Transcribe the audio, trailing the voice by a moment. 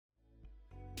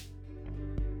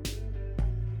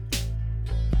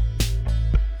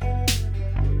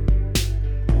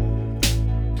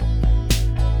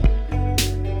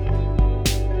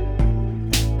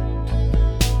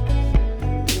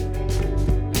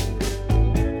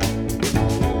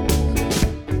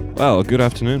Well, good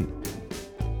afternoon.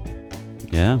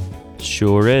 Yeah,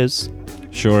 sure is.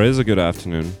 Sure is a good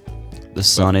afternoon. The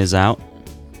sun is out.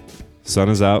 Sun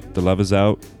is out. The love is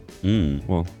out. Mm.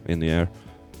 Well, in the air.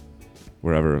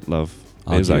 Wherever love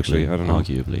is, actually. I don't know.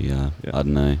 Arguably, yeah. I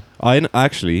don't know. I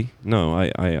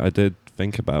did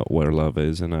think about where love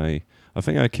is, and I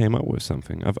think I came up with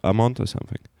something. I'm onto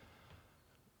something.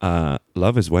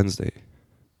 Love is Wednesday.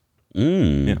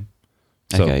 Mm. Yeah.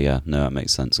 So okay, yeah. No, that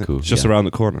makes sense. Cool. It's just yeah. around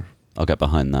the corner. I'll get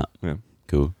behind that. Yeah.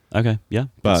 Cool. Okay, yeah.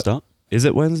 But Good start. is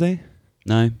it Wednesday?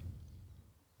 No.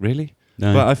 Really?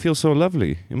 No. But I feel so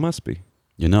lovely. It must be.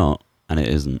 You're not, and it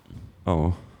isn't.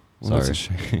 Oh. Well, that's a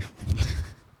Sorry.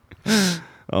 shame.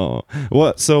 Oh.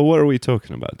 What? So what are we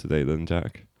talking about today then,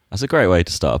 Jack? That's a great way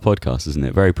to start a podcast, isn't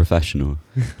it? Very professional.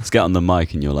 Let's get on the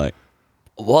mic and you're like,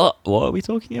 what? What are we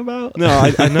talking about? No,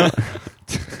 I know.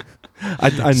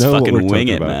 I Just know what fucking we're wing talking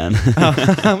it, about.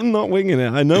 man. I'm not winging it.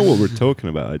 I know what we're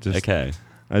talking about. Okay.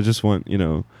 I just want,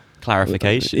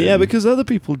 Clarification. Yeah, because other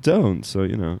people don't.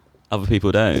 So, Other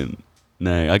people don't.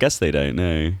 No, I guess they don't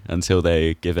know until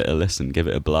they give it a listen, give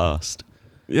it a blast.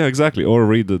 Yeah, exactly. Or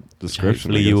read the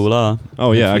description. Hopefully I you guess. all are.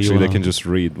 Oh, yeah. Hopefully Actually, you they all can are. just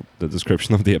read the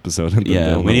description of the episode. And then Yeah,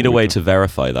 they'll we know need a what way we're to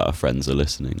verify that our friends are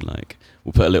listening. Like,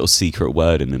 we'll put a little secret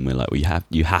word in and we're like,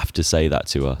 you have to say that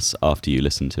to us after you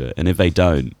listen to it. And if they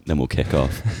don't, then we'll kick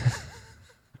off.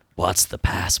 What's the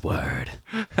password?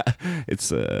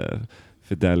 It's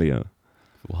Fidelio.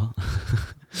 What?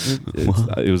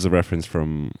 It was a reference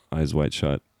from Eyes Wide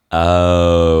Shut.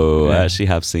 Oh, Yeah. I actually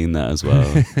have seen that as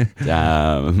well.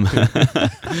 Damn.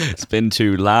 It's been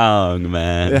too long,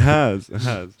 man. It has.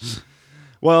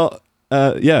 Well,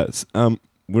 yes.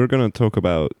 We're going to talk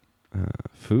about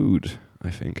food, I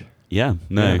think. Yeah,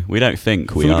 no, Yeah. we don't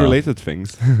think we are. Food-related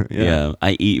things. Yeah,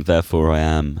 I eat, therefore I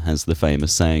am, as the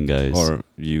famous saying goes. Or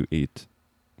you eat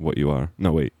what you are.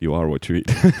 No, wait. You are what you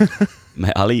eat.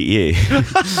 Mate, I'll eat you.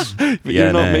 But Yeah,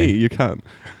 you're not no. me. You can't.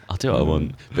 I'll do what I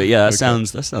want. But yeah, that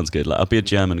Okay. sounds good. Like, I'll be a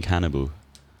German cannibal.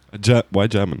 Why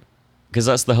German? Because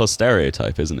that's the whole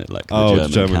stereotype, isn't it? Like, the Oh,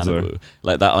 German Germans cannibal.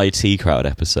 Like that IT Crowd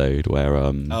episode where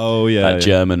Oh, yeah. that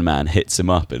German man hits him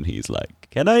up and he's like,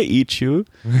 "Can I eat you?"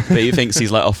 But he thinks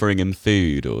he's like offering him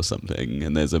food or something,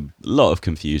 and there's a lot of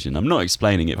confusion. I'm not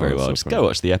explaining it very Oh, well. so Just funny. go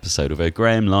watch the episode of it.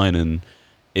 Graham Linehan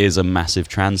is a massive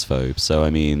transphobe, so I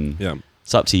mean, Yeah.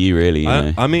 it's up to you, really. You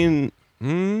know? I mean,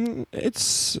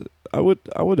 it's. I would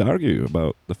argue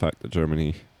about the fact that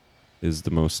Germany is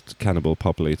the most cannibal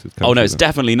populated country. Oh no, it's though.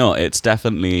 definitely not. It's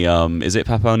definitely is it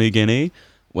Papua New Guinea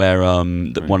where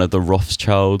Right. one of the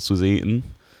Rothschilds was eaten?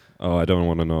 Oh, I don't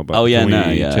want to know about. Oh, yeah, Can we no,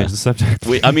 yeah. change the subject.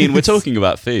 I mean, we're talking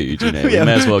about food, you know. Yeah, we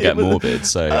may as well get but- morbid.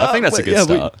 So I think that's a good yeah,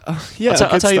 start. Yeah,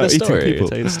 I'll tell you the good start, eating story. I'll people.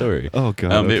 tell you the story. Oh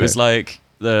god. It was okay. like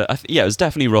it was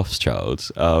definitely Rothschild,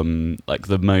 like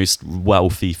the most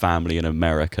wealthy family in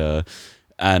America,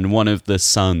 and one of the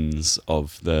sons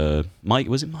of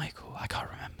was it Michael? I can't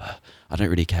remember. I don't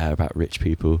really care about rich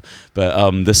people,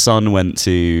 but the son went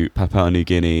to Papua New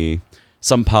Guinea.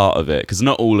 Some part of it, because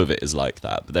not all of it is like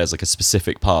that, but there's like a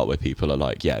specific part where people are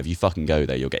like, yeah, if you fucking go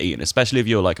there, you'll get eaten, especially if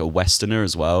you're like a Westerner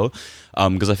as well,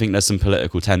 because I think there's some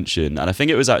political tension, and I think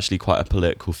it was actually quite a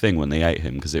political thing when they ate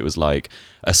him, because it was like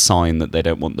a sign that they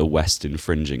don't want the West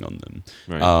infringing on them.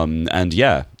 Right. And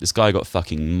yeah, this guy got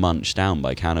fucking munched down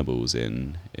by cannibals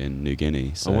in New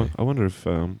Guinea. So I wonder if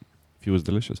he was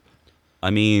delicious. I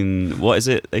mean, what is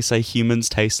it they say humans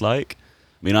taste like?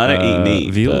 I mean, I don't eat meat,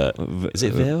 veal. but is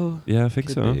it veal? Yeah, I think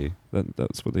Could so. be.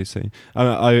 That's what they say.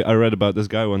 I read about this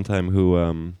guy one time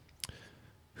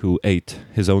who ate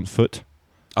his own foot.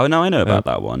 Oh no, I know about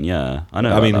that one. Yeah, I know.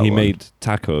 I about mean, that he one. made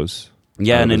tacos.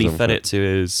 Yeah, out and of then he his own fed foot. it to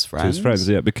his friends. To his friends,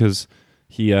 yeah, because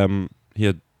he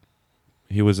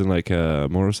was in like a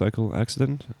motorcycle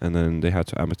accident, and then they had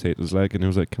to amputate his leg, and he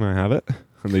was like, "Can I have it?"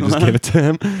 And they just gave it to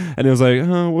him, and he was like,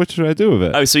 "Oh, what should I do with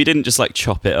it?" Oh, so he didn't just like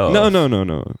chop it off?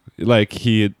 No. Like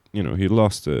he had, he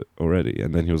lost it already,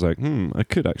 and then he was like, I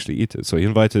could actually eat it. So he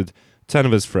invited 10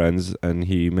 of his friends, and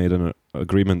he made an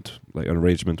agreement, like an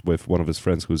arrangement with one of his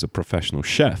friends who's a professional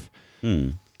chef.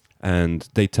 And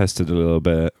they tested a little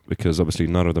bit, because obviously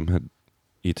none of them had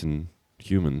eaten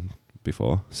human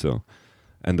before. So,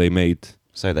 and they made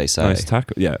So they say. nice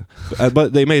tacos. Yeah,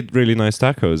 but they made really nice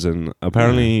tacos, and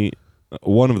apparently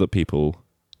one of the people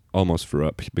almost threw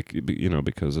up,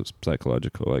 because it's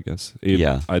psychological, I guess.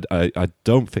 Yeah. I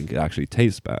don't think it actually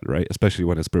tastes bad, right? Especially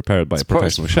when it's prepared by a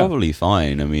professional It's chef. probably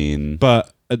fine. I mean,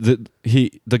 But the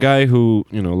guy who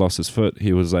lost his foot,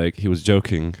 he was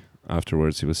joking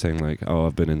afterwards. He was saying like, "Oh,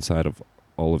 I've been inside of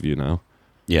all of you now,"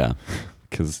 yeah,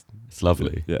 because it's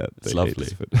lovely. yeah, It's they ate his lovely.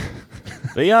 foot.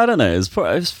 But yeah, I don't know. It's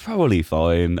probably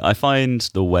fine. I find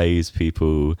the ways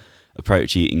people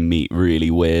approach eating meat really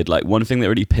weird. Like, one thing that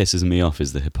really pisses me off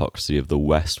is the hypocrisy of the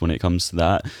West when it comes to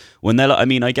that. When they're like, I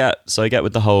mean, I get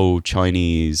with the whole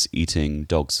Chinese eating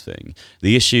dogs thing.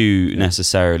 The issue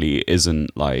necessarily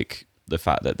isn't like the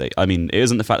fact that it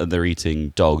isn't the fact that they're eating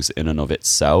dogs in and of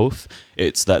itself.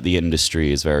 It's that the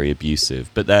industry is very abusive.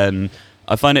 But then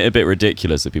I find it a bit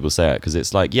ridiculous that people say it, because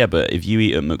it's like, yeah, but if you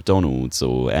eat at McDonald's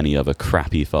or any other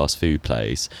crappy fast food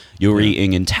place, you're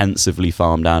eating intensively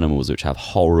farmed animals which have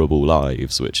horrible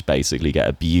lives, which basically get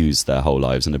abused their whole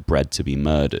lives and are bred to be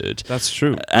murdered. That's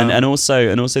true. And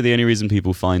also the only reason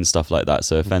people find stuff like that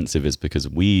so offensive is because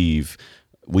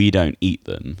we don't eat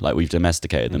them, like we've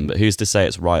domesticated them. But who's to say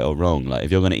it's right or wrong? Like,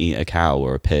 if you're going to eat a cow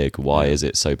or a pig, why is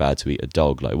it so bad to eat a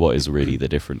dog? Like, what is really the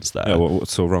difference there? Yeah,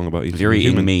 what's so wrong about eating? If you're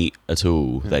eating human meat at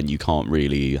all, then you can't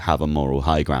really have a moral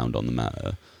high ground on the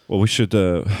matter. Well, we should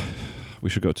go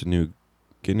to New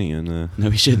Guinea and No,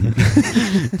 we shouldn't.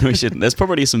 No, we shouldn't. There's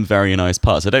probably some very nice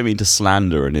parts. I don't mean to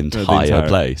slander an entire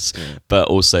place, but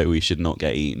also we should not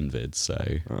get eaten vids. So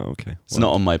okay, it's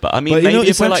not on my. But I mean, but, maybe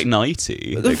if we're like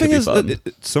 90, the thing is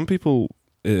that some people,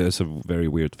 it's a very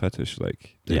weird fetish.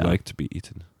 Like, they like to be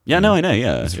eaten. Yeah, no, I know.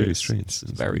 Yeah, it's really strange. It's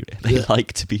very. They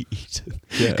like to be eaten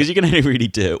Yeah, because you can only really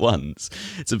do it once.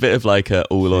 It's a bit of like a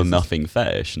all or nothing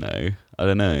fetish. No, I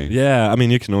don't know. Yeah, I mean,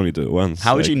 you can only do it once.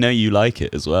 How would you know you like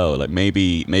it as well? Like,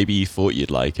 maybe you thought you'd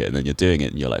like it, and then you're doing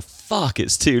it, and you're like, "Fuck,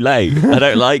 it's too late. I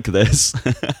don't like this."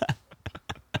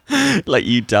 Like,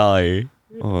 you die.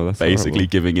 Oh, that's basically horrible.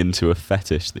 giving into a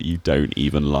fetish that you don't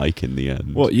even like in the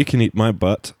end. Well, you can eat my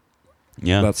butt.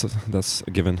 Yeah, that's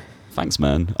a given. Thanks,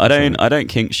 man. I don't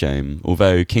kink shame,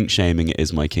 although kink shaming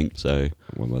is my kink. So,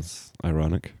 well, that's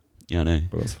ironic. Yeah, I know.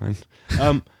 But that's fine.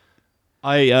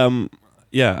 I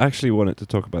actually wanted to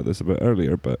talk about this a bit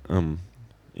earlier, but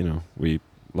we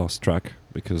lost track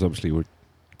because obviously we're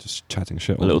just chatting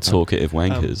shit. A little talkative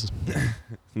wankers.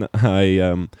 No,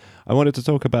 I wanted to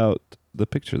talk about the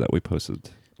picture that we posted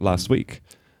last week,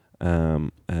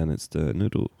 and it's the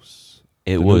noodles.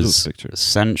 It the was noodles picture.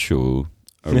 sensual,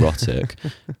 erotic.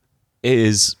 It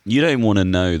is. You don't want to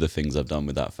know the things I've done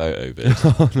with that photo, Vid.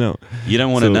 Oh no, You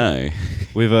don't want to know.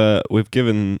 We've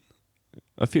given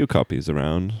a few copies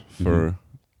around for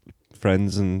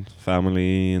friends and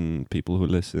family and people who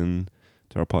listen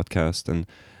to our podcast, and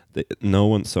no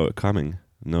one saw it coming.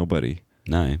 Nobody.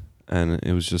 No. And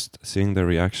it was just seeing their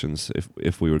reactions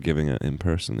if we were giving it in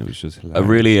person. It was just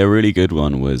hilarious. A really good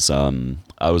one was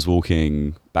I was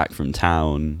walking back from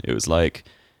town. It was like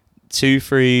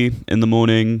 2-3 in the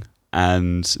morning,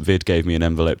 and Vid gave me an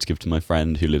envelope to give to my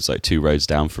friend who lives like 2 roads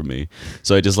down from me.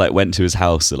 So I just like went to his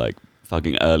house at like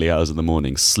fucking early hours of the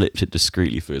morning, slipped it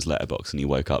discreetly through his letterbox, and he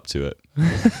woke up to it.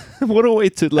 What a way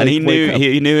to like. And he wake up.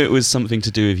 he knew it was something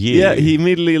to do with you. Yeah, he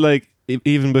immediately like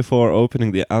even before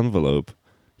opening the envelope,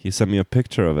 he sent me a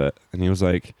picture of it, and he was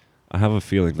like, "I have a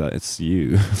feeling that it's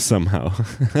you somehow."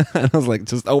 And I was like,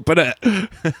 "Just open it."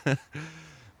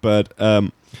 But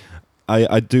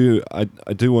I do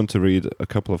want to read a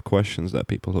couple of questions that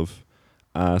people have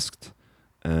asked,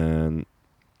 and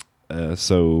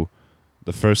so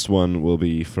the first one will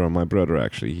be from my brother.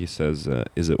 Actually, he says,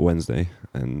 "Is it Wednesday?"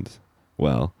 And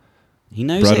well, he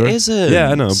knows brother, it isn't.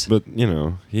 Yeah, I know, but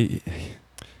he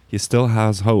still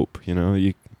has hope.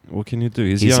 What can you do?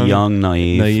 He's young,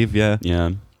 naive. Naive, yeah.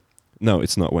 Yeah. No,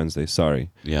 it's not Wednesday. Sorry.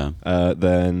 Yeah.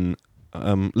 Then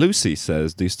Lucy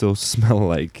says, "Do you still smell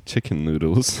like chicken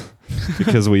noodles?"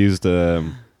 Because we used I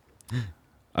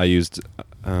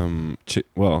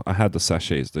had the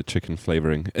sachets, the chicken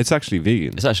flavoring. It's actually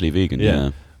vegan. It's actually vegan.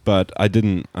 Yeah. But I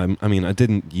didn't. I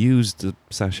didn't use the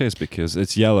sachets because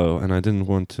it's yellow, and I didn't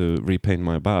want to repaint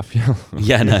my bath yellow.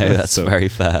 Yeah, no, that's very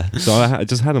fair. So I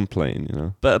just had them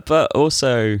plain, But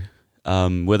also,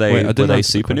 were they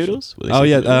super noodles?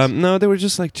 No, they were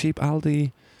just like cheap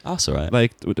Aldi. Oh, that's all right.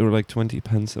 Like they were like 20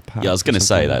 pence a pack. Yeah, I was gonna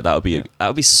say that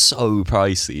would be so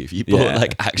pricey if you bought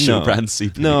like actual brand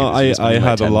super. No, noodles. I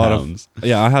had like a lot £10.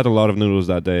 I had a lot of noodles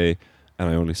that day, and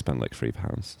I only spent like £3.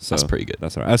 So that's pretty good.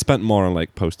 That's all right. I spent more on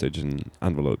like postage and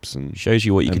envelopes and shows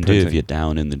you what you can printing. do if you're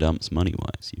down in the dumps money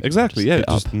wise. Exactly. Yeah,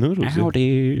 just noodles.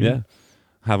 Howdy. Yeah.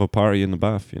 Have a party in the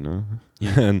bath,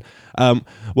 Yeah. And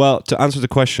well, to answer the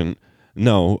question,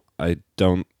 no, I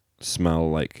don't smell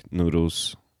like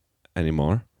noodles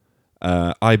anymore.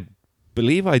 I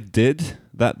believe I did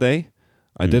that day.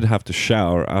 I did have to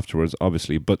shower afterwards,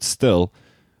 obviously, but still,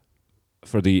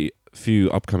 for the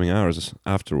few upcoming hours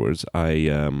afterwards,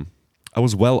 I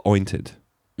was well ointed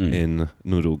in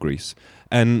noodle grease,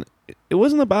 and it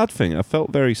wasn't a bad thing. I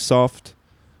felt very soft,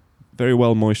 very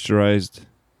well moisturized,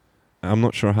 I'm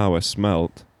not sure how I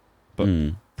smelled, but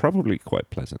Mm. probably quite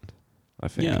pleasant, I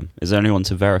think. Yeah. Is there anyone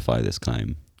to verify this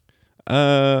claim?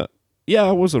 Yeah,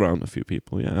 I was around a few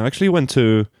people. Yeah, I actually went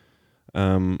to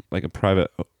like a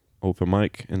private open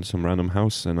mic in some random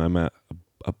house, and I met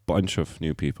a bunch of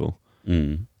new people.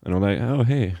 Mm. And I'm like, oh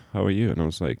hey, how are you? And I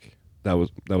was like, that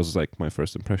was like my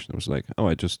first impression. I was like, oh,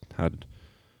 I just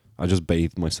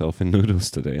bathed myself in noodles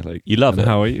today. Like, You love and it.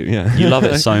 How are you? Yeah, You love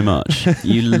it so much.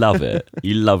 You love it.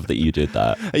 You love that you did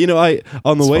that. You know,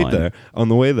 on the It's way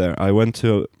fine. there, I went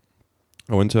to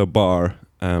a bar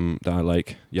that I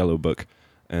like, Yellow Book,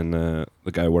 and the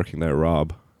guy working there,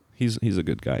 Rob, he's a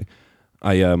good guy.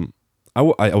 I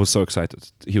was so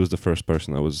excited. He was the first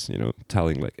person I was,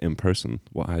 telling like in person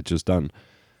what I had just done,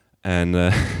 and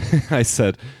I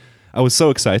said, I was so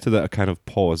excited that I kind of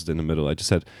paused in the middle. I just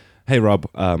said, "Hey Rob,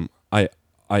 I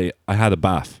had a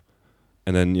bath,"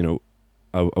 and then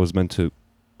I was meant to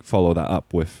follow that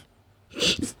up with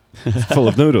full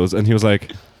of noodles, and he was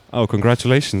like, "Oh,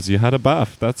 congratulations, you had a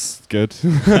bath. That's good."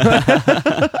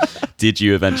 Did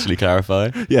you eventually clarify?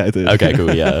 Yeah, I did. Okay,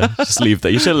 cool. Yeah, just leave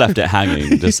that. You should have left it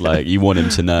hanging. Just like you want him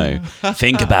to know.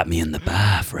 Think about me in the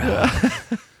bath,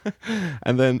 Rob.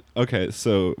 And then, okay,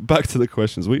 so back to the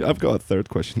questions. I've got a third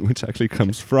question, which actually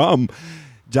comes from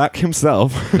Jack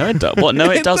himself. No, it does. What?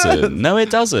 No, it It doesn't. does. No, it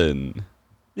doesn't.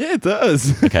 Yeah, it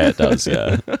does. Okay, it does.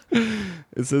 Yeah.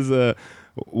 It says,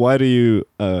 "Why do you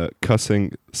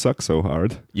cussing suck so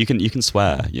hard? You can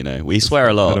swear. We swear a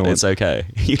I lot. don't It's okay.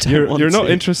 You don't want You're not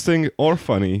to. interesting or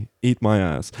funny. Eat my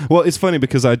ass." Well, it's funny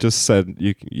because I just said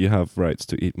you have rights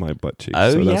to eat my butt cheeks.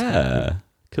 Oh so that's yeah.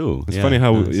 Cool. It's Yeah, funny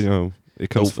how nice. it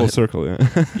comes Oh, full circle.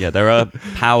 Yeah. Yeah, there are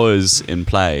powers in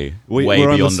play way We're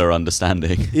on beyond this- our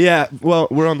understanding. Yeah. Well,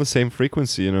 we're on the same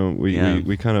frequency. Yeah.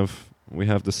 We kind of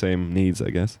have the same needs, I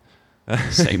guess.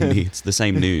 Same needs, the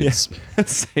same nudes.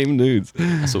 Same nudes.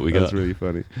 That's what we That's got. really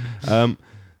funny.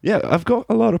 Yeah, I've got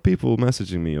a lot of people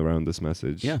messaging me around this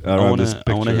message. Yeah, around I this want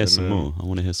to picture, hear and, some more. I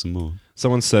want to hear some more.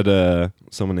 Someone said,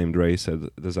 someone named Ray said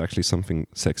there's actually something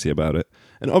sexy about it.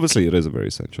 And obviously it is a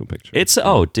very sensual picture. It's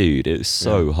dude, it's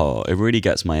so hot. It really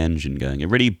gets my engine going. It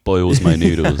really boils my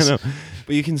noodles. I know.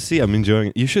 But you can see I'm enjoying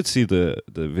it. You should see the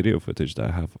video footage that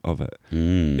I have of it.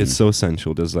 Mm. It's so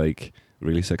sensual. There's like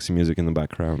really sexy music in the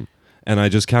background. And I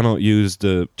just cannot use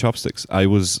the chopsticks. I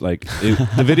was like,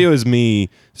 the video is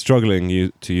me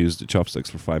struggling to use the chopsticks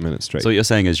for 5 minutes straight. So what you're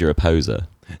saying is you're a poser.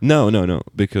 No,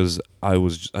 because there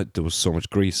was so much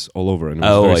grease all over and it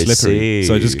was Oh, very I slippery. see.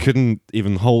 So I just couldn't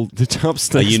even hold the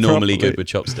chopsticks. Are you normally properly. good with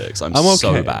chopsticks? I'm I'm so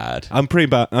okay. bad. I'm pretty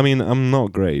bad. I mean, I'm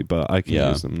not great, but I can Yeah.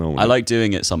 use them normally. I like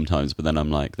doing it sometimes, but then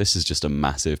I'm like, this is just a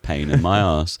massive pain in my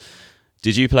ass.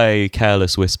 Did you play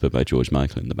Careless Whisper by George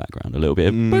Michael in the background? A little bit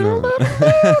of...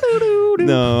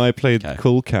 No, I played Okay.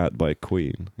 Cool Cat by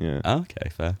Queen. Yeah. Oh, okay,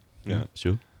 fair. Yeah.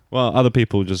 Sure. Well, other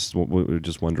people just were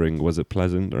just wondering, was it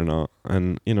pleasant or not?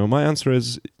 And my answer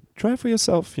is, try it for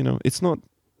yourself. It's not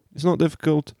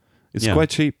difficult. It's Yeah. quite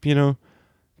cheap.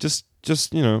 Just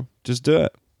just do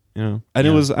it. And it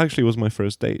Yeah. was my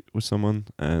first date with someone,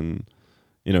 and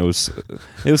it was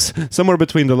somewhere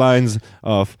between the lines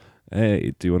of,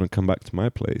 "Hey, do you want to come back to my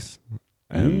place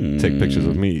and take pictures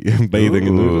of me bathing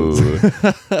in noodles?" Ooh.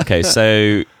 Okay,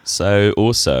 so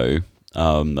also, that's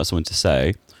what I wanted to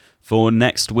say. For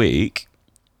next week,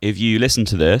 if you listen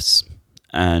to this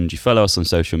and you follow us on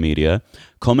social media,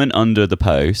 comment under the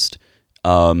post,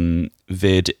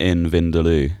 vid in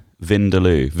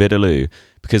Vindaloo,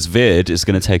 because Vid is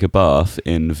going to take a bath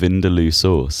in Vindaloo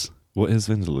sauce. What is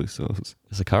Vindaloo sauce?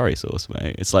 It's a curry sauce,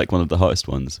 mate. It's like one of the hottest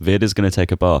ones. Vid is going to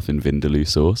take a bath in Vindaloo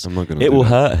sauce. I'm not gonna. It do will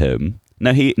that. hurt him.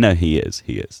 No, he is.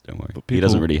 Don't worry. But He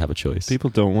doesn't people- really have a choice.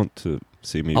 People don't want to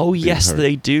see me. Oh being yes, hurt.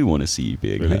 they do want to see you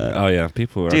being Really? hurt. Oh yeah,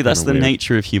 people are. Dude, that's kinda the weird.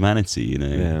 nature of humanity,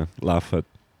 Yeah, laugh at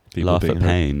people Laugh being at hurt.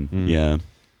 pain. Mm. Yeah.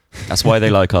 That's why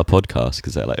they like our podcast,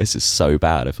 because they're like, this is so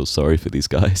bad. I feel sorry for these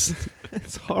guys.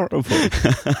 It's horrible.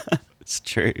 It's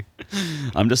true.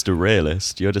 I'm just a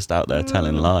realist. You're just out there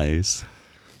telling lies.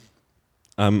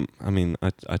 I mean,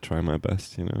 I try my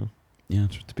best, Yeah.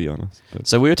 to be honest. But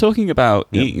So we were talking about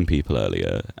Yep. eating people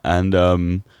earlier, and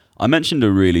I mentioned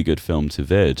a really good film to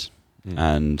Vid,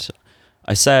 and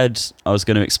I said I was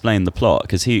going to explain the plot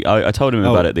because I told him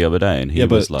about it the other day, and he yeah,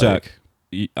 was but like,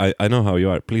 Jack, I know how you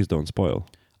are. Please don't spoil.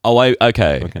 "Oh,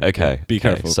 okay. yeah. Be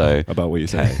careful So about what you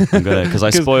say. okay, I'm gonna because I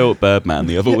spoiled Birdman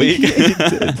the other week.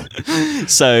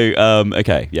 So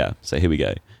okay, yeah. So here we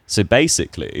go. So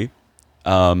basically,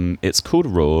 it's called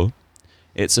Raw.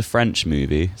 It's a French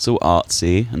movie. It's all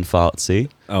artsy and fartsy.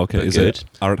 Oh, okay, But is good. it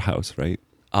art house, right?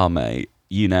 Oh, mate.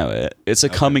 You know it. It's a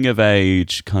Okay. coming of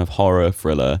age kind of horror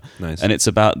thriller. Nice. And it's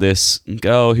about this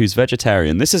girl who's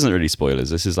vegetarian. This isn't really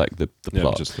spoilers. This is like the Yeah,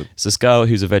 plot. just It's this girl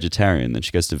who's a vegetarian. Then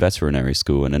she goes to veterinary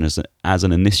school. And then as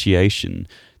an initiation,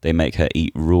 they make her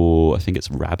eat raw, I think it's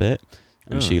rabbit.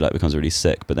 And Oh. she like becomes really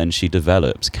sick. But then she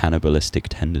develops cannibalistic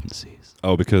tendencies.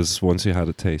 oh, because once you had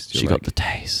a taste, She got the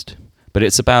taste. But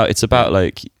it's about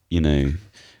like, you know,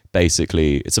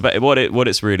 basically it's about what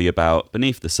it's really about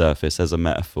beneath the surface as a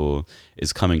metaphor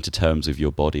is coming to terms with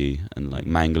your body and like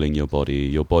mangling your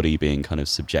body being kind of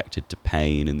subjected to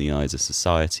pain in the eyes of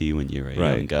society when you're a young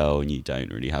Right. girl and you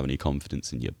don't really have any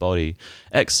confidence in your body,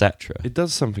 etc. It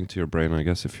does something to your brain, I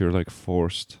guess, if you're like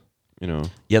forced, you know.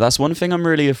 Yeah, that's one thing I'm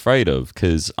really afraid of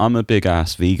because I'm a big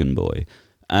ass vegan boy.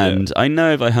 And I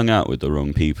know if I hung out with the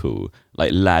wrong people,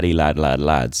 like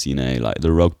lads, you know, like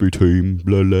the rugby team,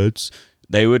 blah lads,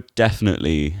 they would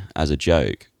definitely, as a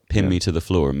joke, pin Yeah. me to the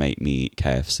floor and make me eat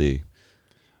KFC.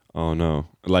 Oh no,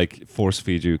 like force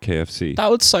feed you KFC. That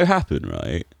would so happen,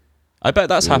 right? I bet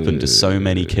that's happened to so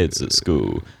many kids at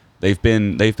school. They've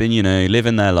been, you know,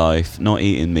 living their life, not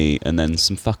eating meat, and then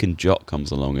some fucking jock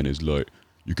comes along and is like,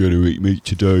 "You're gonna eat meat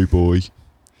today, boy."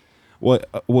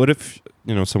 What if,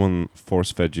 you know, someone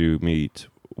force fed you meat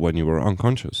when you were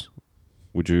unconscious?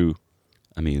 Would you?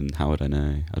 I mean, how would I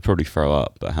know? I'd probably throw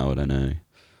up, but how would I know?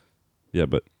 Yeah,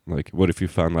 but like, what if you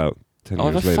found out 10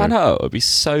 Oh, years if I later? found out, I'd be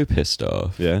so pissed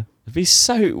off. Yeah. It'd be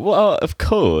so, well, of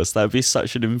course, that'd be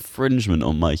such an infringement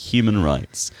on my human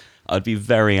rights. I'd be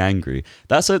very angry.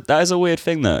 That is a weird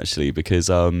thing though, actually, because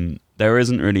there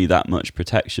isn't really that much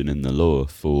protection in the law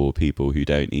for people who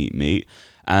don't eat meat.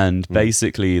 And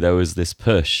basically there was this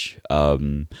push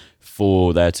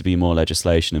for there to be more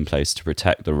legislation in place to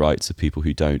protect the rights of people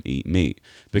who don't eat meat,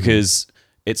 because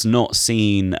it's not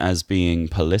seen as being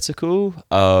political,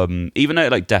 even though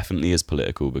it like definitely is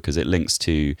political because it links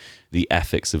to the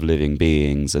ethics of living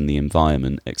beings and the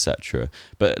environment, etc.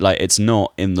 But like it's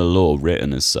not in the law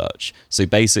written as such. So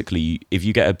basically, if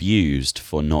you get abused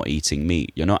for not eating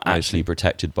meat, you're not I actually see.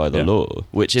 protected by the Yeah. law,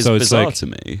 which is So it's bizarre like- to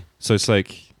me. So it's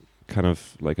like kind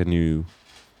of like a new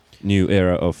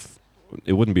era of,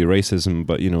 it wouldn't be racism,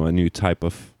 but you know, a new type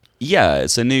of Yeah,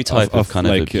 it's a new type of kind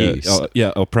like, of abuse.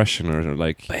 oppression or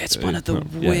like. But it's one of the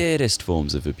yeah. weirdest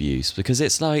forms of abuse because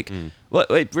it's like, Mm. well,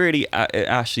 it really, it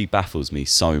actually baffles me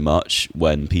so much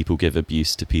when people give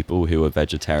abuse to people who are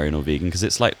vegetarian or vegan because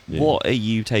it's like, Yeah. what are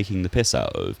you taking the piss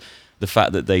out of? The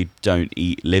fact that they don't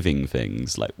eat living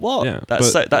things, like what? Yeah,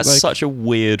 that's but, that's like- such a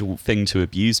weird thing to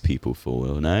abuse people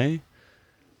for, no?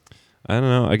 I don't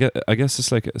know. I guess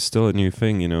it's like still a new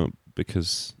thing, you know,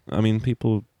 because I mean,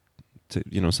 people,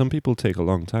 you know, some people take a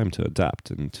long time to adapt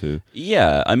and to.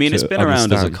 Yeah, I mean, it's To been around as a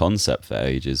understand. concept for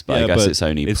ages, but Yeah, I guess but it's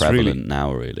only it's prevalent really-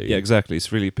 now, really. Yeah, exactly.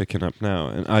 It's really picking up now,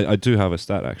 and I do have a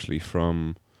stat actually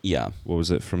from, Yeah. what was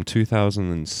it, from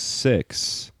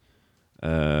 2006.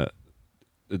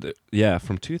 Yeah,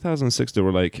 from 2006 there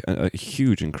were like a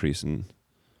huge increase in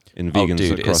vegans Oh,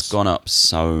 dude, across. it's gone up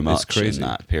so much in crazy.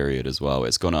 that period as well.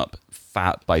 It's gone up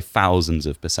by thousands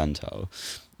of percentile.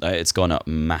 It's gone up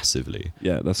massively.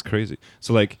 Yeah, that's crazy.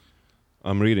 So like,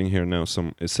 I'm reading here now.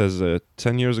 It says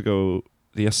 10 years ago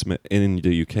the estimate in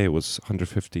the UK was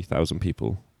 150,000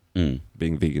 people Mm.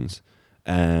 being vegans,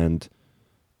 and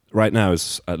right now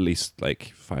it's at least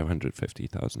like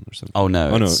 550,000 or something. Oh no,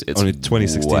 Oh, no, it's only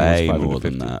 2016 was way more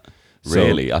than 550. that. So-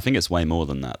 Really, I think it's way more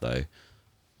than that though.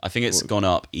 I think it's gone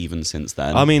up even since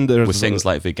then. I mean, there's with things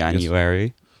like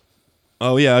Veganuary.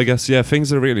 Oh yeah, I guess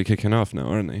things are really kicking off now,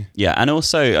 aren't they? Yeah, and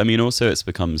also, I mean, it's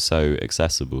become so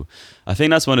accessible. I think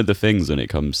that's one of the things when it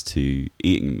comes to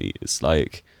eating meat. It's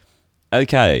like,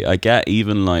 okay, I get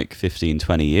even like 15,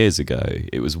 20 years ago,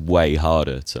 it was way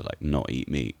harder to like not eat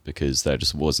meat because there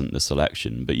just wasn't the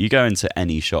selection. But you go into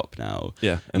any shop now,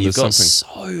 Yeah, and you've got there's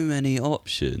so many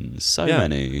options, so Yeah,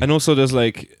 many. and also there's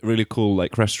like really cool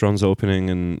like restaurants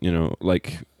opening, and you know,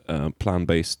 like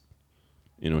plant-based,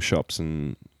 you know, shops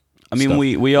and. I mean, stuff.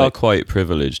 we are Like- quite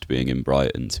privileged being in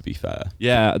Brighton, to be fair.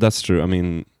 Yeah, that's true. I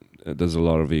mean, there's a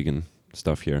lot of vegan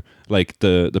stuff here. Like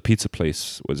the pizza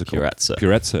place, what's it called? Chiarezza.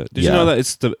 Chiarezza. Did you Yeah. know that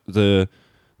it's the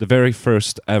very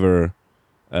first ever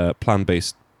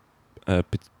plant-based how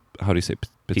do you say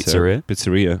Pizzeria?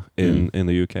 pizzeria in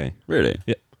the UK? Really?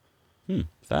 Yeah.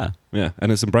 Fair. Yeah,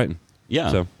 and it's in Brighton. Yeah.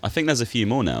 So- I think there's a few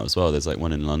more now as well. There's like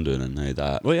one in London, I know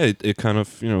that. Well, yeah, it kind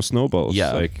of, you know, snowballs.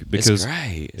 Yeah. like because it's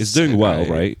great. it's doing so well, great.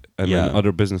 right? And then Yeah.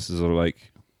 other businesses are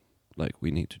like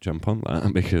we need to jump on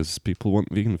that because people want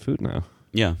vegan food now.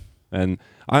 Yeah. And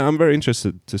I'm very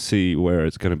interested to see where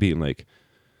it's going to be in like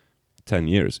 10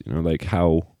 years, you know, like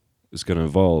how it's going to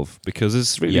evolve, because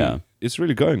it's really Yeah. it's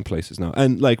really going places now.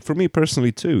 And like for me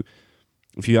personally too,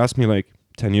 if you asked me like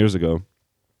 10 years ago,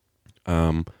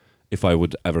 if I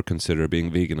would ever consider being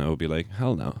vegan, I would be like,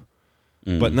 hell no.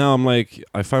 But now I'm like,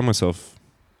 I find myself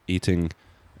eating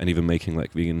and even making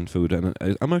like vegan food, and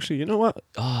I'm actually, you know what?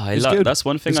 Oh, It's good. that's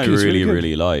one thing It's I good. It's really, really good.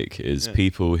 really like is Yeah.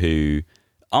 people who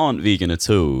aren't vegan at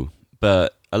all,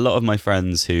 but a lot of my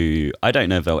friends who I don't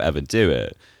know if they'll ever do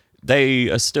it, they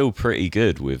are still pretty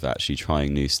good with actually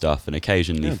trying new stuff and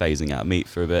occasionally Yeah. phasing out meat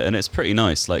for a bit, and it's pretty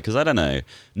nice. Like, because I don't know,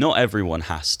 not everyone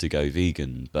has to go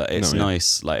vegan, but it's No, yeah.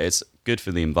 nice. Like, it's good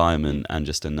for the environment and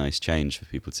just a nice change for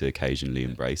people to occasionally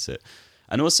embrace it.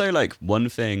 And also, like, one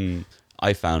thing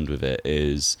I found with it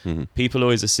is people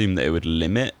always assume that it would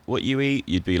limit what you eat.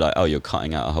 You'd be like, oh, you're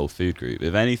cutting out a whole food group.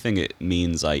 If anything, it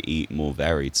means I eat more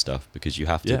varied stuff because you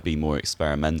have to Yeah. be more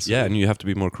experimental. Yeah, and you have to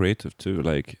be more creative too.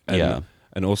 Like, and, Yeah.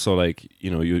 and also like, you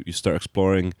know, you start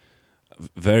exploring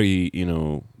very, you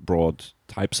know, broad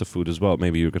types of food as well.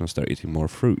 Maybe you're gonna start eating more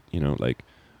fruit, you know,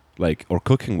 like or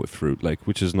cooking with fruit, like,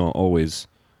 which is not always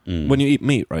when you eat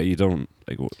meat, right? You don't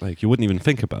like you wouldn't even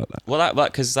think about that. Well, that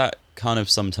because that kind of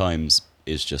sometimes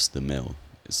is just the meal.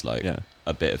 It's like Yeah.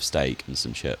 a bit of steak and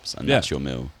some chips, and Yeah. that's your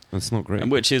meal. That's not great.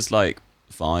 And which is like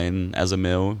fine as a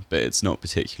meal, but it's not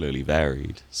particularly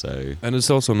varied. So And it's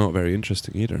also not very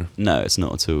interesting either. no, it's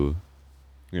not at all.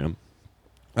 Yeah.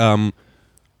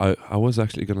 I was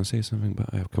actually gonna say something, but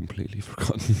I have completely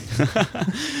forgotten.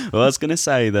 Well, I was going to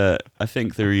say that I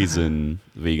think the reason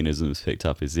veganism has picked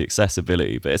up is the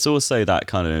accessibility, but it's also that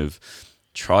kind of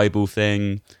tribal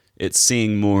thing. It's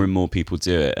seeing more and more people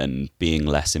do it and being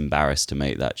less embarrassed to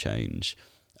make that change.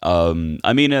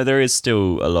 I mean, there is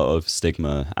still a lot of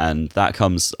stigma, and that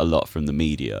comes a lot from the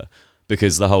media,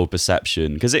 because the whole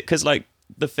perception, because like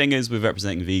the thing is with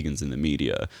representing vegans in the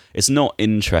media, it's not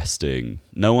interesting.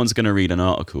 No one's going to read an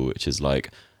article which is like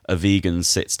a vegan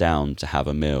sits down to have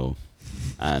a meal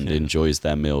and enjoys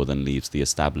their meal, then leaves the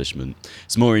establishment.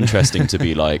 It's more interesting to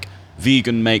be like,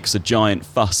 vegan makes a giant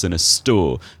fuss in a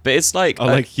store, but it's like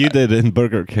Like you did in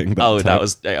Burger King. that time.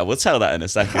 was. Yeah, we'll tell that in a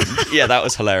second. Yeah, that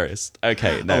was hilarious.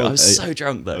 Okay, no, Oh, I was so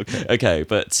drunk though. Okay,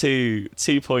 but two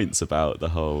points about the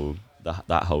whole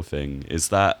that whole thing is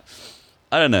that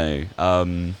I don't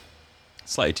know.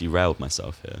 Slightly derailed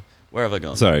myself here. Where have I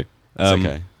gone? Sorry. It's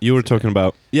okay. You were It's okay. talking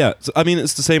about So, I mean,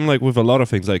 it's the same like with a lot of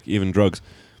things, like even drugs.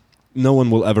 No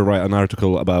one will ever write an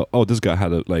article about, oh, this guy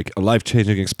had a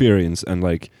life-changing experience, and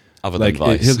like Other like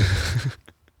than Vice.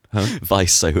 Huh?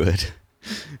 Vice so would.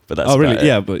 But that's oh really? about it.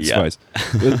 Yeah, but it's twice.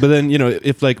 but then, you know,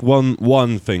 if like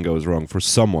one thing goes wrong for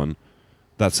someone,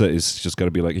 that's it. It's just got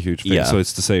to be like a huge thing. Yeah. So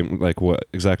it's the same like what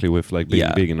exactly with like being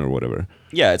Yeah. vegan or whatever.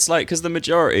 Yeah, it's like, because the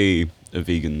majority of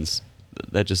vegans,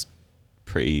 they're just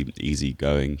pretty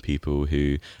easygoing people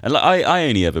who, and like I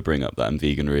only ever bring up that I'm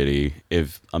vegan really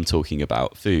if I'm talking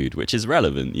about food, which is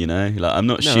relevant, you know. Like, I'm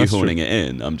not No, that's shoehorning it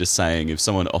in. I'm just saying if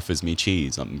someone offers me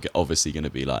cheese, I'm obviously going to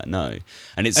be like no,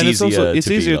 and it's And easier. it's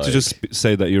to easier be to like, just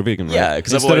say that you're vegan, right? yeah,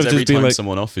 because Instead otherwise of every just being time like,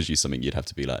 someone offers you something, you'd have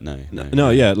to be like no.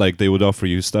 no, yeah, like they would offer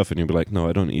you stuff and you'd be like, no,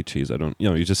 I don't eat cheese. I don't, you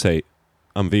know, you just say,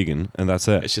 I'm vegan, and that's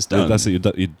it. It's just done. That's it.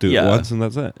 You do Yeah. it once, and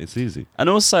that's it. It's easy. And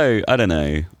also, I don't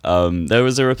know, there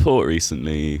was a report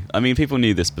recently, I mean, people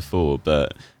knew this before,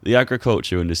 but the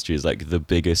agriculture industry is like the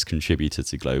biggest contributor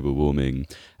to global warming.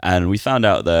 And we found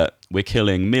out that we're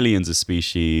killing millions of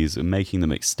species, we're making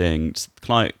them extinct.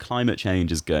 Climate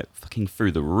change is going fucking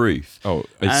through the roof. Oh,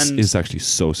 And it's actually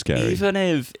so scary.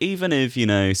 Even if, you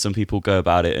know, some people go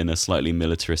about it in a slightly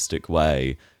militaristic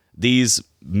way, these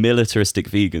militaristic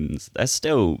vegans, they're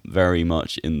still very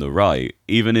much in the right,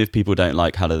 even if people don't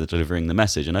like how they're delivering the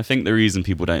message. And I think the reason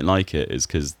people don't like it is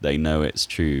because they know it's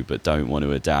true but don't want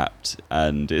to adapt,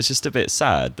 and it's just a bit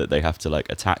sad that they have to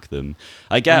like attack them.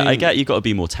 I get you've got to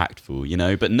be more tactful, you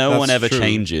know, but no That's one ever true.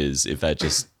 changes if they're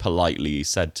just politely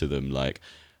said to them like,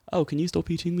 oh, can you stop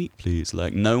eating meat, please?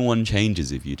 Like, no one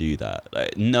changes if you do that.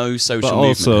 Like, no social But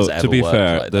movement also, has ever to be worked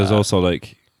fair, like there's that. also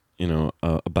like, you know,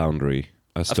 a boundary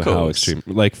as Of to how course. extreme,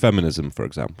 like feminism, for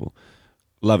example.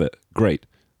 Love it, great,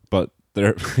 but there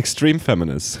are extreme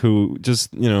feminists who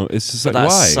just, you know, it's just But like,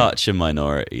 that's why? such a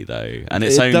minority, though, and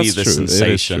it's only That's the true. It is true.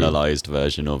 sensationalized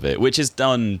version of it, which is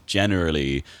done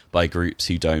generally by groups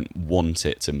who don't want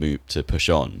it to move to push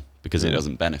on because it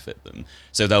doesn't benefit them.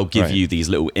 So they'll give Right. you these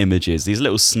little images, these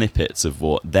little snippets of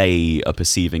what they are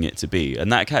perceiving it to be,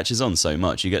 and that catches on so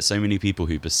much. You get so many people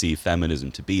who perceive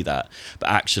feminism to be that, but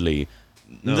actually,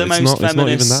 No, the it's most not- it's not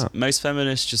even feminists, that. most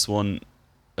feminists just want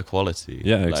equality.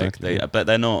 Yeah, Like, exactly. but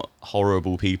they're not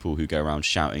horrible people who go around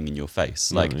shouting in your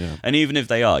face. No, Like, yeah. and even if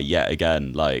they are, yet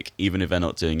again, like, even if they're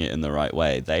not doing it in the right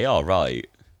way, they are right.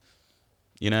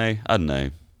 You know, I don't know.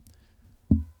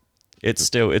 It's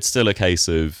still a case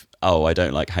of oh, I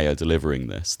don't like how you're delivering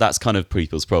this. That's kind of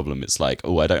people's problem. It's like,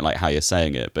 oh, I don't like how you're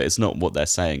saying it, but it's not what they're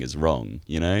saying is wrong,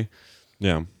 you know?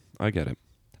 Yeah, I get it.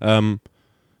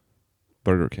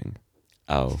 Burger King.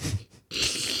 Oh.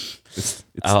 It's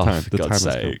Oh, time. for The time God's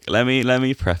has come. sake. Let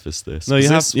me preface this. No, you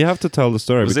have to tell the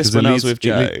story. Was because this when it I was leads- with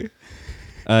Joe?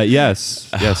 Yes.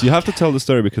 You have to tell the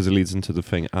story because it leads into the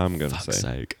thing I'm going to Fuck's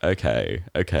say. sake.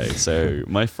 Okay. So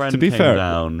my friend To be came fair-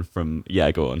 down from...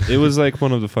 Yeah, go on. It was like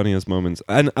one of the funniest moments,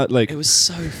 and like. It was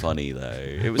so funny, though.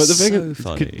 It but was the thing so is,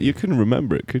 funny. you couldn't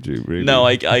remember it, could you? Really? No,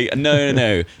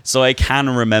 no. So I can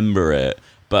remember it,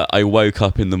 but I woke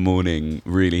up in the morning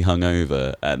really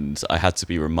hungover, and I had to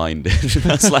be reminded. I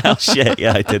was like, oh shit,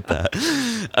 yeah, I did that.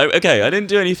 Okay, I didn't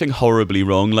do anything horribly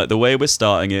wrong. Like the way we're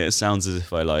starting it, it sounds as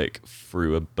if I like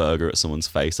threw a burger at someone's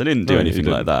face. I didn't do No, you anything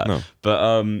like didn't. that. No.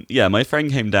 But yeah, my friend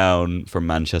came down from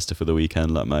Manchester for the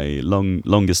weekend, like my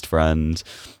longest friend.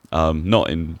 Not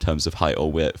in terms of height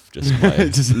or width, just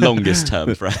my longest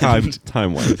term friend.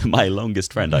 Time wise. My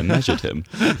longest friend, I measured him.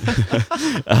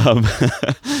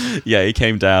 Yeah, he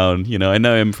came down. You know, I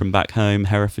know him from back home,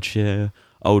 Herefordshire,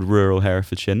 old rural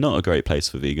Herefordshire. Not a great place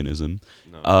for veganism,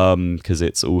 because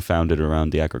it's all founded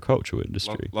around the agricultural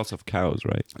industry. Lots of cows,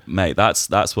 right? Mate, that's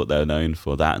what they're known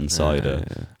for. That and cider.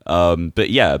 Yeah. But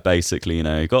yeah, basically, you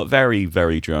know, got very,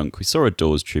 very drunk. We saw a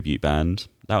Doors tribute band.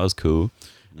 That was cool.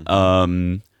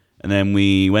 And then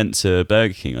we went to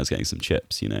Burger King. I was getting some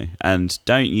chips, you know. And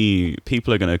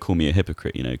people are going to call me a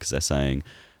hypocrite, you know, because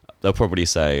they'll probably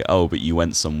say, oh, but you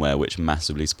went somewhere which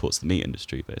massively supports the meat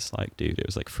industry. But it's like, dude, it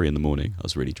was like 3 a.m. I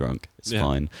was really drunk. It's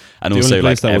fine. And The also, only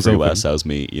place like, that was everywhere open. sells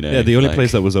meat, you know. Yeah, the only like,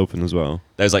 place that was open as well.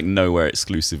 there's like nowhere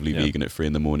exclusively vegan at 3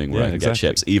 a.m. where Yeah, I can get exactly.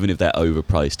 chips, even if they're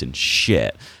overpriced and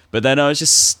shit. But then I was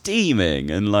just steaming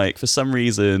and like for some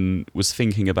reason was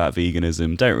thinking about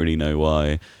veganism, don't really know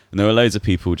why. And there were loads of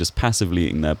people just passively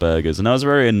eating their burgers. And I was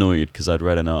very annoyed because I'd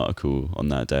read an article on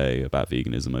that day about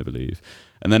veganism, I believe.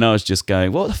 And then I was just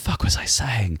going, what the fuck was I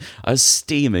saying? I was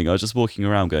steaming. I was just walking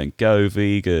around going, go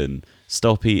vegan,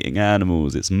 stop eating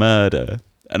animals, it's murder.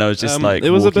 And I was just like, it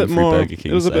was a walking bit through more. Burger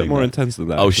King It was a bit saying more that. intense than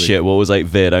that. Oh actually. shit! What was I,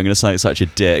 Vid? I'm gonna sound like such a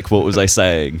dick. What was I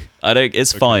saying?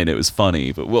 It's fine. It was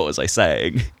funny, but what was I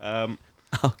saying? Oh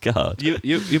god.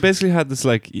 You basically had this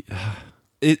like.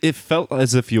 It felt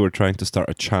as if you were trying to start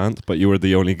a chant, but you were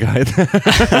the only guy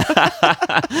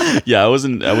there. Yeah, I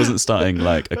wasn't starting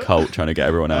like a cult trying to get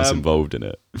everyone else involved in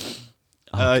it.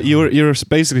 You were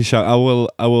basically shouting.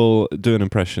 I will do an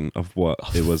impression of what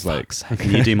it was like.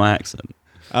 Can you do my accent?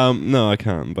 No, I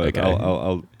can't. But Okay.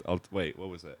 I'll wait. What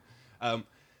was it?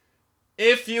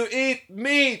 If you eat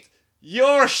meat,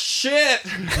 you're shit.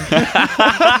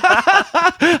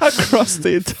 Across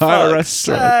the entire Fuck's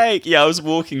restaurant. sake. Yeah, I was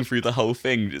walking through the whole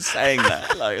thing just saying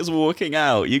that. Like, I was walking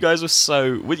out. You guys were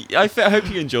so... I hope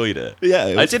you enjoyed it. Yeah,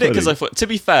 it I was did it because funny. I thought... To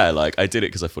be fair, like, I did it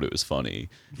because I thought it was funny.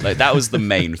 Like, that was the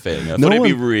main thing. I No thought it'd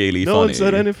be one- really No funny. one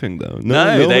said anything though.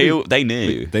 No, nobody- they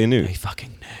knew. They knew. They fucking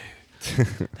knew.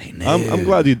 They knew. I'm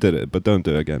glad you did it, but don't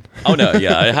do it again. Oh, no,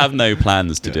 yeah. I have no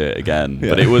plans to do it again. Yeah.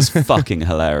 But it was fucking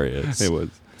hilarious. It was.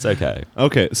 It's okay.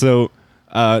 Okay, so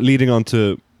leading on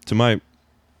to my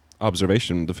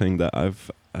observation, the thing that I've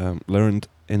learned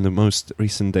in the most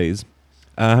recent days.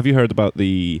 Have you heard about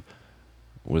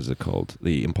what is it called?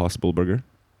 The Impossible Burger?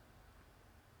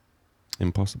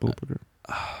 Impossible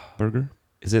Burger?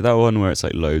 Is it that one where it's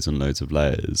like loads and loads of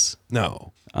layers?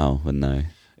 No. Oh, well, no.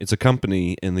 It's a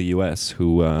company in the US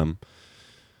who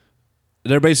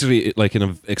they're basically like in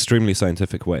an extremely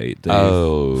scientific way. They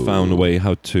found a way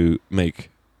how to make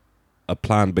a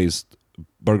plant-based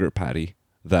burger patty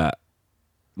that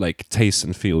like tastes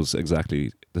and feels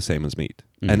exactly the same as meat,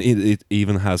 and it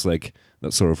even has like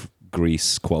that sort of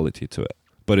grease quality to it.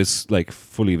 But it's like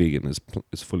fully vegan.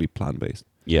 It's fully plant-based.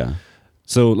 Yeah.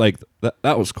 So like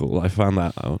that was cool. I found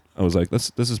that out. I was like,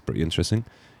 this is pretty interesting.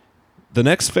 The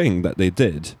next thing that they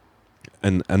did,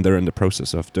 and they're in the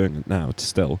process of doing it now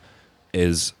still,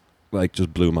 is like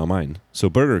just blew my mind. So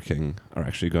Burger King are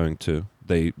actually going to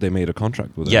they made a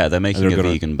contract with them. Yeah, they're making and a gonna-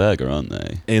 vegan burger, aren't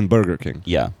they? in Burger King.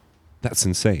 Yeah. That's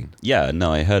insane. Yeah,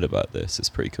 no, I heard about this. It's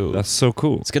pretty cool. That's so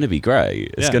cool. It's going to be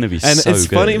great. It's Yeah. going to be and so it's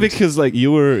good. funny because like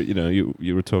you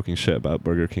were talking shit about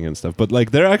Burger King and stuff, but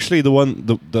like they're actually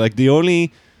the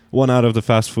only one out of the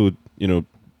fast food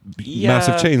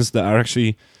massive chains that are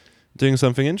actually doing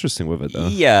something interesting with it though.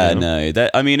 Yeah, you know? no.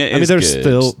 I mean, it is they're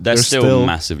good. They're still still-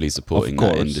 massively supporting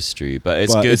that course. industry, but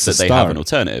it's But good it's that a they have start. an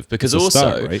alternative because It's a also,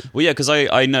 start, right? well, yeah, because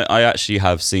I know I actually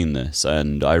have seen this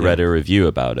and I read a review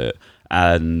about it,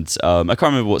 and I can't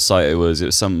remember what site it was. It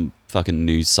was some fucking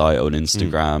news site on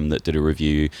Instagram that did a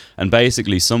review, and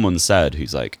basically someone said,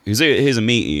 here's a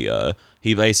meat eater.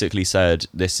 He basically said,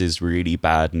 this is really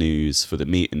bad news for the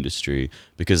meat industry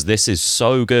because this is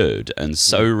so good and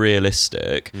so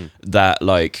realistic that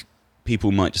like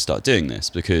people might just start doing this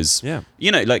because,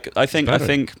 you know, like I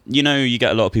think, you know, you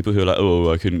get a lot of people who are like,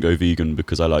 oh, I couldn't go vegan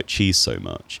because I like cheese so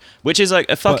much, which is like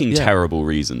a fucking terrible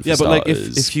reason for starters. But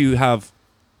like if you have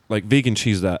like vegan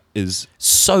cheese that is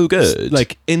so good,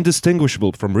 like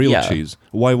indistinguishable from real cheese,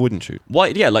 why wouldn't you? Why?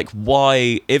 Yeah, like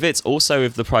why? If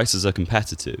the prices are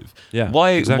competitive,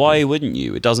 why wouldn't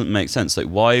you? It doesn't make sense. Like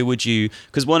why would you?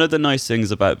 Because one of the nice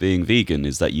things about being vegan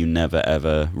is that you never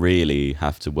ever really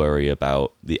have to worry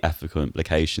about the ethical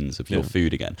implications of your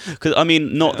food again. Because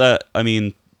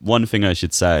one thing I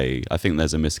should say, I think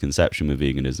there's a misconception with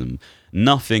veganism.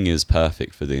 Nothing is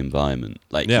perfect for the environment.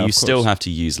 Like you still have to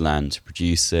use land to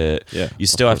produce it. Yeah, you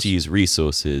still have to use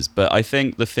resources. But I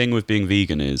think the thing with being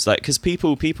vegan is like, because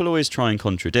people always try and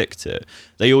contradict it.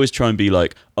 They always try and be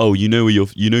like, oh,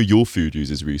 your food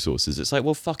uses resources. It's like,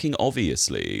 well, fucking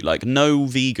obviously. Like no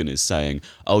vegan is saying,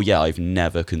 oh yeah, I've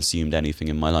never consumed anything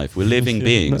in my life. We're living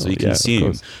beings. We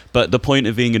consume. But the point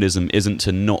of veganism isn't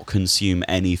to not consume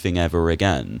anything ever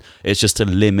again. It's just to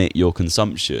limit your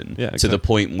consumption to the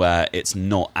point where it's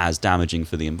not as damaging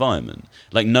for the environment.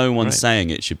 Like no one's saying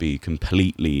it should be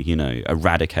completely, you know,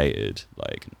 eradicated.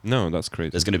 Like no, that's crazy.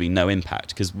 There's going to be no impact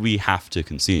because we have to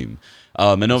consume.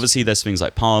 And obviously there's things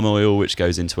like palm oil, which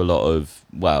goes into a lot of,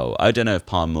 well, I don't know if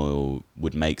palm oil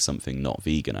would make something not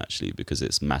vegan actually, because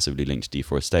it's massively linked to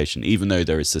deforestation, even though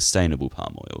there is sustainable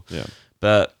palm oil. Yeah.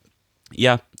 But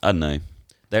yeah, I don't know.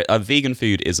 Vegan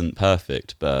food isn't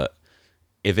perfect, but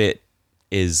if it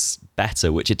is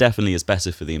better, which it definitely is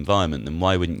better for the environment, then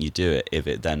why wouldn't you do it if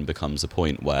it then becomes a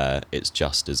point where it's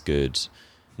just as good,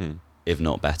 if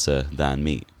not better, than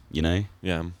meat, you know?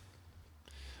 Yeah.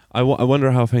 I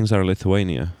wonder how things are in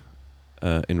Lithuania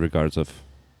in regards of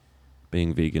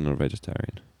being vegan or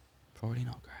vegetarian. Probably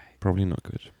not great. Probably not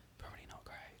good. Probably not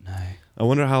great, no. I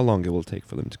wonder how long it will take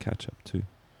for them to catch up too.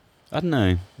 I don't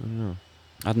know.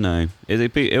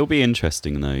 It'll be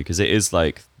interesting though, because it is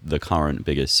like the current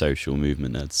biggest social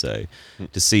movement, I'd say.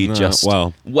 To see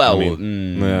no.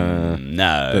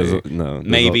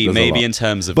 Maybe in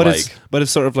terms of but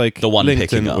it's sort of like the one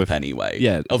picking up anyway.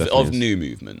 Yeah, of new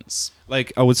movements.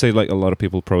 Like I would say, like a lot of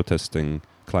people protesting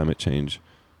climate change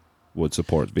would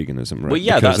support veganism, right? Well,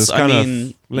 yeah, because it's kind of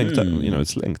linked.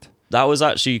 It's linked. That was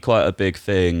actually quite a big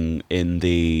thing in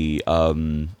the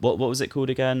what was it called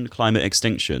again? Climate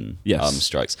extinction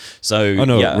strikes.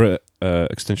 So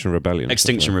Extinction Rebellion.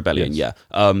 Extinction Rebellion, yes.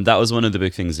 That was one of the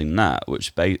big things in that,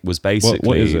 which was basically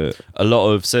what is it? A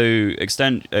lot of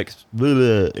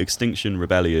Extinction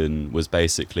Rebellion was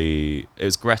basically, it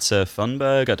was Greta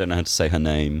Thunberg. I don't know how to say her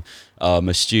name.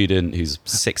 A student who's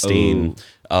 16.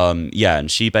 And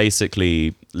she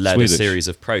basically led a series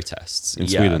of protests in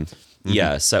Sweden. Mm-hmm.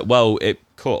 Yeah, so it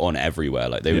caught on everywhere.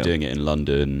 Like they were doing it in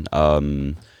London,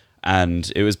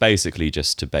 and it was basically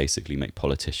just to make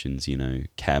politicians, you know,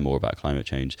 care more about climate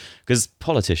change, because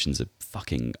politicians are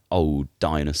fucking old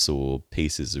dinosaur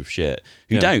pieces of shit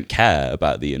who don't care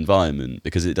about the environment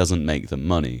because it doesn't make them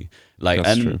money. Like,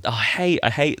 that's true. I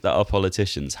hate that our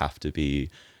politicians have to be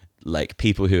like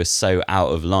people who are so out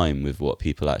of line with what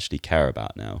people actually care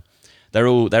about now. They're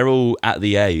all at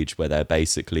the age where they're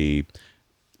basically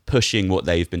pushing what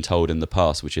they've been told in the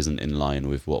past, which isn't in line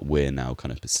with what we're now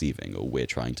kind of perceiving or we're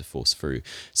trying to force through.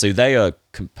 So they are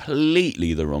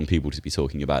completely the wrong people to be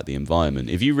talking about the environment.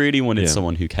 If you really wanted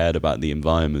someone who cared about the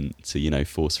environment to, you know,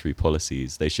 force through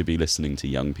policies, they should be listening to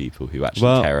young people who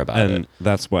actually care about it. And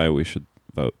that's why we should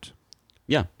vote.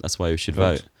 Yeah, that's why we should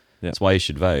vote. Yeah. That's why you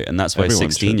should vote. And that's why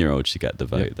 16-year-olds should get the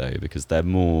vote, though, because they're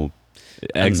more...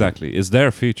 Exactly. It's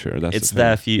their future. It's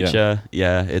their future.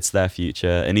 Yeah, it's their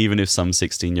future. And even if some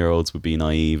 16-year-olds would be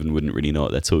naive and wouldn't really know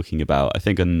what they're talking about, I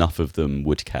think enough of them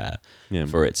would care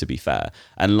for it to be fair.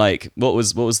 And like, what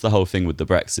was the whole thing with the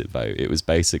Brexit vote? It was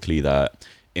basically that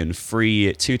in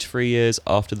 2 to 3 years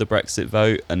after the Brexit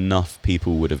vote, enough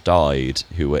people would have died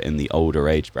who were in the older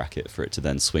age bracket for it to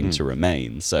then swing to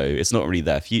Remain. So it's not really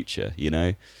their future, you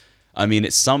know? I mean,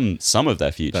 it's some of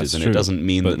their futures, and it doesn't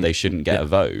mean that they shouldn't get a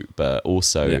vote, but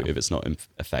also if it's not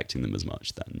affecting them as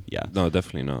much, then No,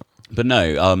 definitely not. But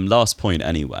no, last point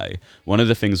anyway. One of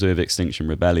the things with Extinction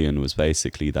Rebellion was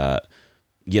basically that,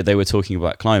 they were talking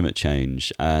about climate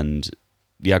change, and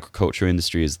the agriculture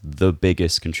industry is the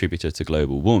biggest contributor to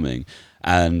global warming.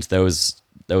 And there was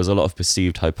a lot of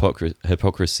perceived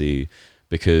hypocrisy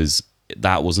because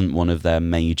that wasn't one of their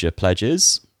major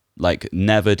pledges. Like,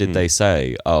 never did they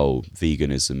say, oh,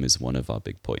 veganism is one of our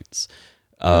big points.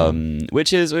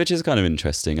 which is kind of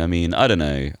interesting. I mean, I don't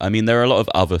know. I mean, there are a lot of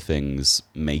other things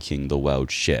making the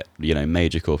world shit. You know,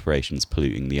 major corporations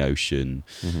polluting the ocean.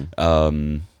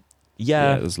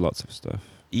 Yeah, there's lots of stuff.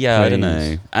 Yeah, I don't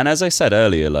know. And as I said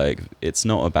earlier, like, it's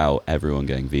not about everyone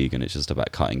going vegan, it's just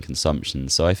about cutting consumption.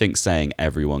 So I think saying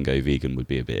everyone go vegan would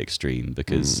be a bit extreme,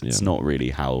 because it's not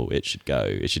really how it should go.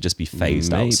 It should just be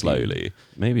phased out slowly.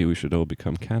 Maybe we should all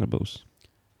become cannibals.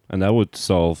 And that would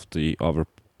solve the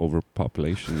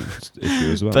overpopulation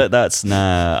issue as well. But that's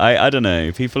I don't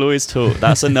know. People always talk.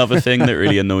 That's another thing that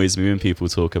really annoys me when people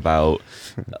talk about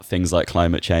things like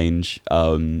climate change.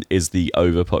 Is the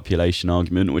overpopulation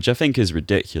argument, which I think is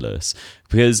ridiculous,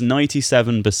 because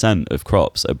 97% of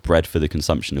crops are bred for the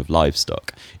consumption of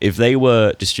livestock. If they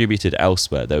were distributed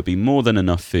elsewhere, there would be more than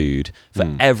enough food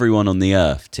for everyone on the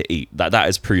earth to eat. That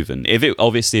is proven. If it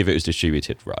was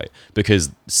distributed right,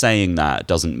 because saying that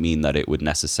doesn't mean that it would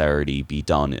necessarily be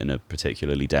done in a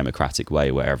particularly democratic way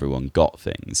where everyone got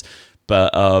things.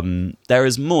 But there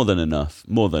is more than enough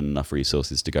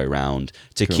resources to go round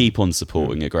to keep on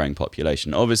supporting a growing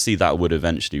population. Obviously, that would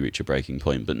eventually reach a breaking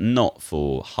point, but not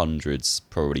for hundreds,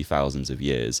 probably thousands of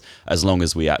years, as long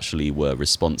as we actually were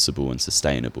responsible and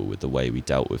sustainable with the way we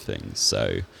dealt with things.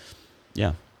 So,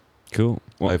 yeah. Cool.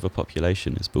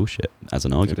 Overpopulation is bullshit as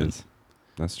an argument. It is.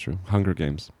 That's true. Hunger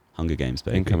Games,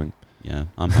 baby. Incoming. Yeah,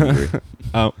 I'm hungry.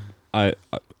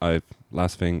 I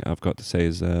last thing I've got to say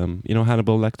is, you know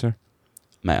Hannibal Lecter?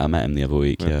 I met him the other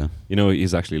week, yeah. You know,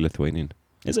 he's actually Lithuanian.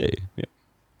 Is he?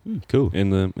 Yeah. Cool. In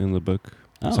the book,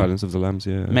 Silence of the Lambs,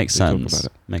 yeah. Makes sense.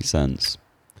 Makes sense.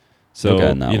 So,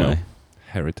 you know,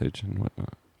 heritage and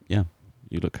whatnot. Yeah.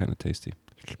 You look kind of tasty.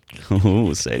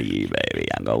 Oh, so you, baby.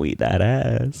 I'm going to eat that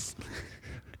ass.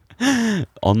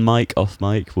 On mic, off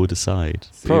mic, we'll decide.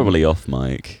 Probably off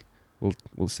mic.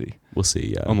 We'll see. We'll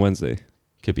see, yeah. On Wednesday.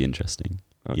 Could be interesting.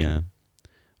 Okay. Yeah.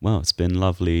 Well, it's been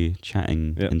lovely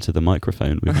chatting into the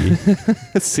microphone with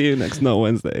you. See you next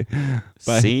Wednesday.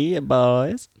 Bye. See you,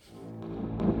 boys.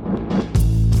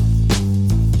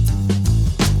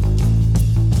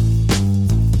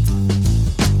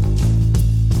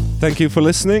 Thank you for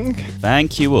listening.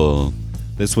 Thank you all.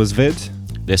 This was Vid.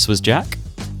 This was Jack.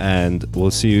 And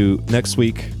we'll see you next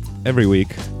week, every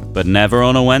week. But never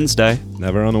on a Wednesday.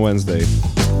 Never on a Wednesday.